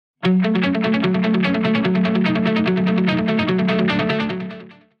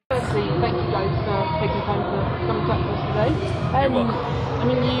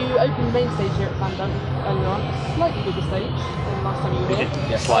opened the main stage here at Fandom earlier on, a slightly bigger stage than the last time you were here.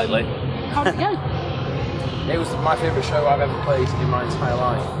 Yeah, slightly. How did it go? It was my favourite show I've ever played in my entire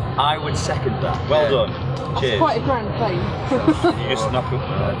life. I would second that. Well done. Cheers. Quite a grand claim. You just knock up.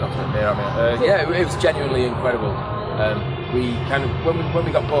 Yeah, it was genuinely incredible. We kind of when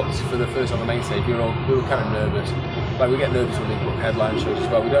we got booked for the first on the main stage, we were kind of nervous. Like we get nervous when we book headline shows as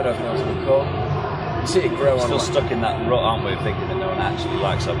well. We don't know if anyone's going to come. You see it grow on. Still stuck in that rut, aren't we? Thinking that no one actually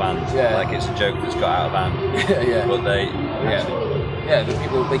likes our band. Yeah. Like it's a joke that's got out of hand. Yeah. But they. Yeah. The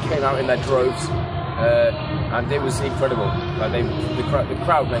people they came out in their droves. And it was incredible. Like the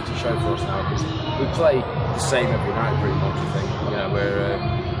crowd makes a show for us now because we play the same every night pretty much. I think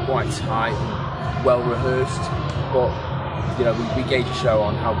we're quite tight and well rehearsed, but we gauge a show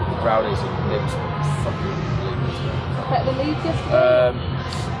on how good the crowd is, and it was fucking unbelievable. Better than Leeds yesterday.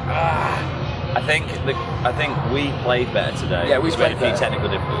 I think we played better today. Yeah, we played had a few technical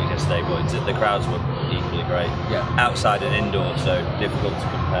difficulties yesterday, but the crowds were equally great. Yeah. Outside and indoor, so difficult to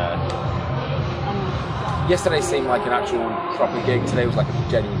compare. Yesterday seemed like an actual proper gig. Today was like a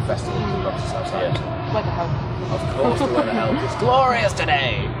genuine festival of boxes outside. Yeah. Weather help. Of course, the weather helped. It's glorious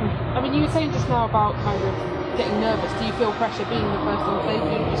today. I mean, you were saying just now about kind of getting nervous. Do you feel pressure being the first on stage?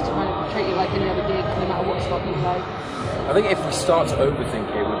 You just to kind of treat it like any other gig, no matter what slot you play? I think if we start to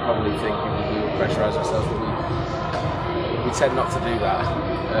overthink it, we'll probably think we will pressurise ourselves, but we tend not to do that.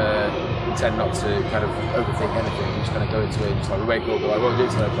 We tend not to kind of overthink anything. We just kind of go into it, just like we wake up, we're like, what are we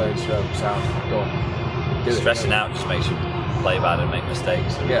doing today? Play the show, sound, done. Stressing out just makes you play bad and make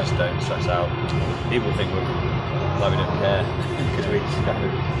mistakes, and we just don't stress out. People think we don't care because we just kind of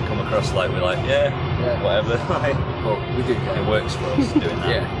come across like we're like, whatever. Well, we do care. It works for us doing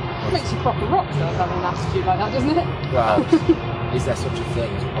that. It makes you proper rock star having an attitude like that, doesn't it? Well, is there such a thing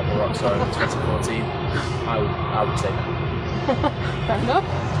as a proper rock star in 2014? I would say no.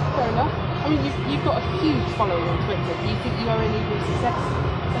 Fair enough. I mean, you've got a huge following on Twitter. Do you think you are any real success on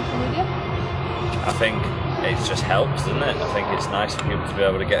social media? I think it just helps, doesn't it? I think it's nice for people to be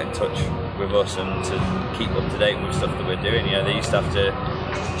able to get in touch with us and to keep up to date with stuff that we're doing. They used to have to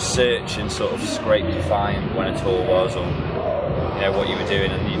search and sort of scrape to find when a tour was or what you were doing,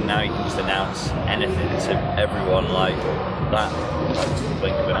 and now you can just announce anything to everyone like that, like just the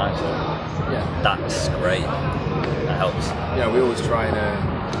blink of an eye. So that's great. That helps. Yeah, we always try and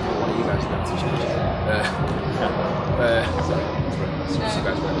what are you guys now to change?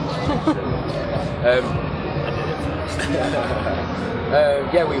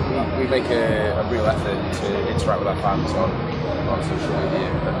 We make a real effort to interact with our fans on social media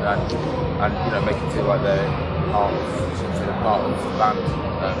and make them feel like they're part of the band,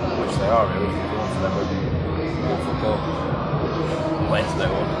 which they are really. We want them to football. Wednesday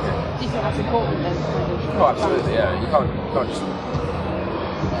one. Do you think that's important then? Oh, absolutely, yeah. You can't just.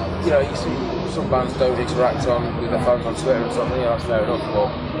 You see some bands don't interact with their fans on Twitter and something. That's fair enough. But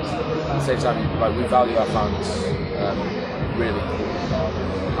at the same time, we value our fans really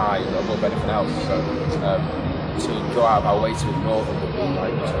high above anything else. So to go out of our way to ignore them would be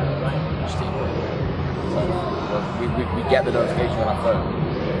like just equal. We get the notification on our phone,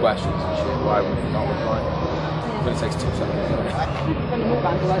 questions and shit. Why would we not reply? It only takes 2 seconds. Many more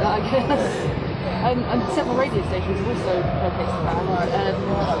bands are like that, I guess. And several radio stations have also showcased the band, but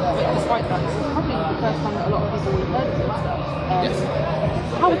despite that, it's probably the first time that a lot of people will have heard of your stuff. Yes.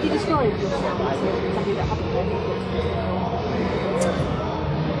 How would you describe your sound to somebody that haven't heard it?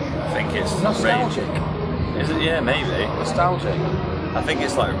 I think it's nostalgic. Is it? Yeah, maybe. Nostalgic. I think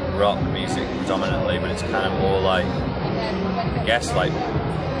it's like rock music predominantly, but it's kind of more like, I guess, like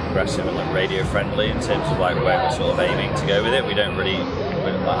progressive and like radio friendly in terms of like where we're sort of aiming to go with it. We don't really,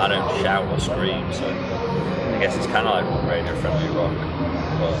 I don't shout or scream, so I guess it's kind of like radio friendly rock.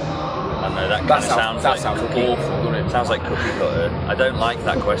 But I don't know, that kind of sounds like awful, doesn't it? Sounds like cookie cutter. I don't like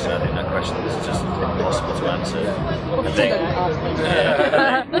that question. I think that question is just impossible to answer.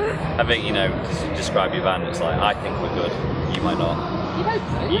 I think to describe your band, it's like, I think we're good, you might not. You hope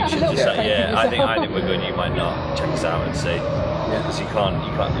so. You should just say, I think we're good, you might not. Check us out and see. Because you can't,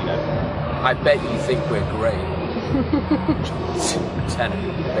 I bet you think we're great. 10.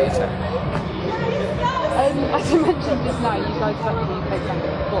 As you mentioned just now, you guys have actually played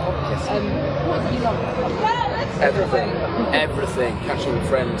Fandom before. Yes. What do you love? Everything. Catching with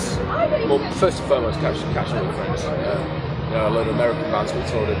friends. Well, first and foremost, catching with friends. A load of American bands we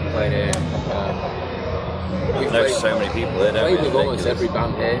toured and playing here. There's so many people there. Played with almost every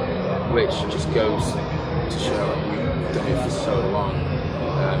band here, which just goes to show that we've done it for so long.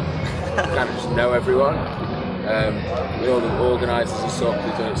 Kind of just know everyone. With all the organisers and stuff,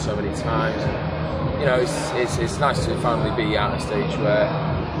 we've done it so many times. It's nice to finally be at a stage where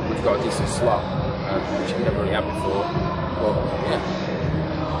we've got a decent slot, which we've never really had before. But yeah,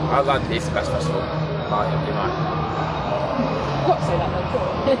 I like it's the best festival. You might. I've got to say that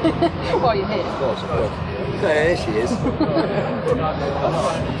though, while you're here. Of course. Yeah, here she is.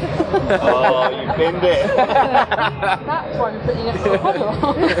 Oh, you binned it. That's why we're putting extra cover on.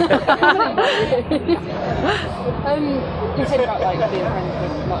 You said about like being friends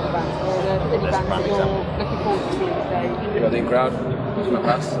with a lot of bands, or the any bands that you're looking forward to seeing today. Got the in-crowd, who's my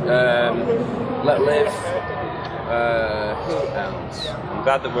pass. Let Live. I'm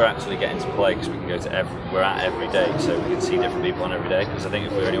glad that we're actually getting to play because we can go to we're at every day, so we can see different people on every day. Because I think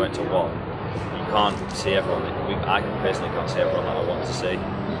if we only went to one, you can't see everyone. I personally can't see everyone that I want to see.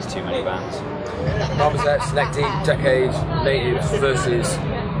 There's too many bands. Marmosets, Neck Deep, Decade, Natives versus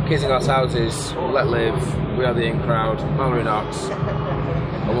Kids in Glass Houses, Let Live, We Are the In-Crowd, Mallory Knox,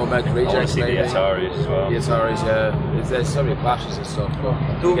 and One Mercury I want to Rejects, see the maybe. Ataris as well. The Ataris, yeah. There's so many clashes and stuff. But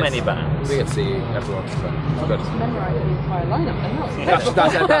Too many bands. We get to see everyone. So it's good. Memorize the entire lineup then.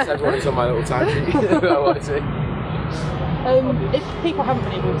 That's everyone who's on my little time sheet. I want to see. If people haven't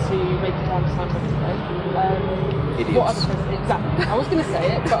been able to make it down to San Francisco, what other festivals? Exactly. I was going to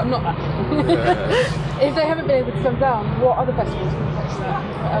say it, but I'm not actually. If they haven't been able to come down, what other festivals can you catch there?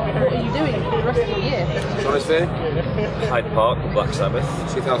 What are you doing for the rest of the year? Honestly, Hyde Park, Black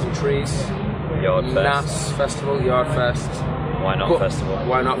Sabbath, 2000 Trees, Yard Fest, NAS Festival, Yard Fest, Why Not Festival,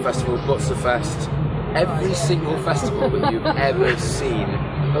 Why Not Festival, Butzer Fest. Every single festival that you've ever seen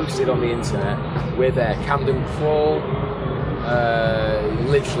posted on the internet, we're there. Camden Crawl,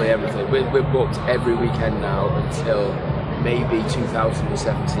 literally everything. We're booked every weekend now until maybe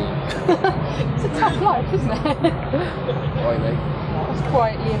 2017. It's a tough life, isn't it? Why, mate? That's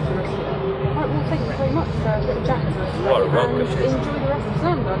quite interesting. Right, well, thank you very much for chatting to us. What a welcome. Enjoy the rest of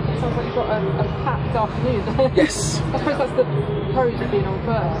London. It sounds like you've got a packed afternoon. Yes. I suppose that's the pros of being on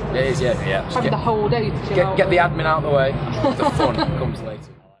first. It is, yeah. Having the whole day to chill out. Get the admin out of the way. The fun comes later.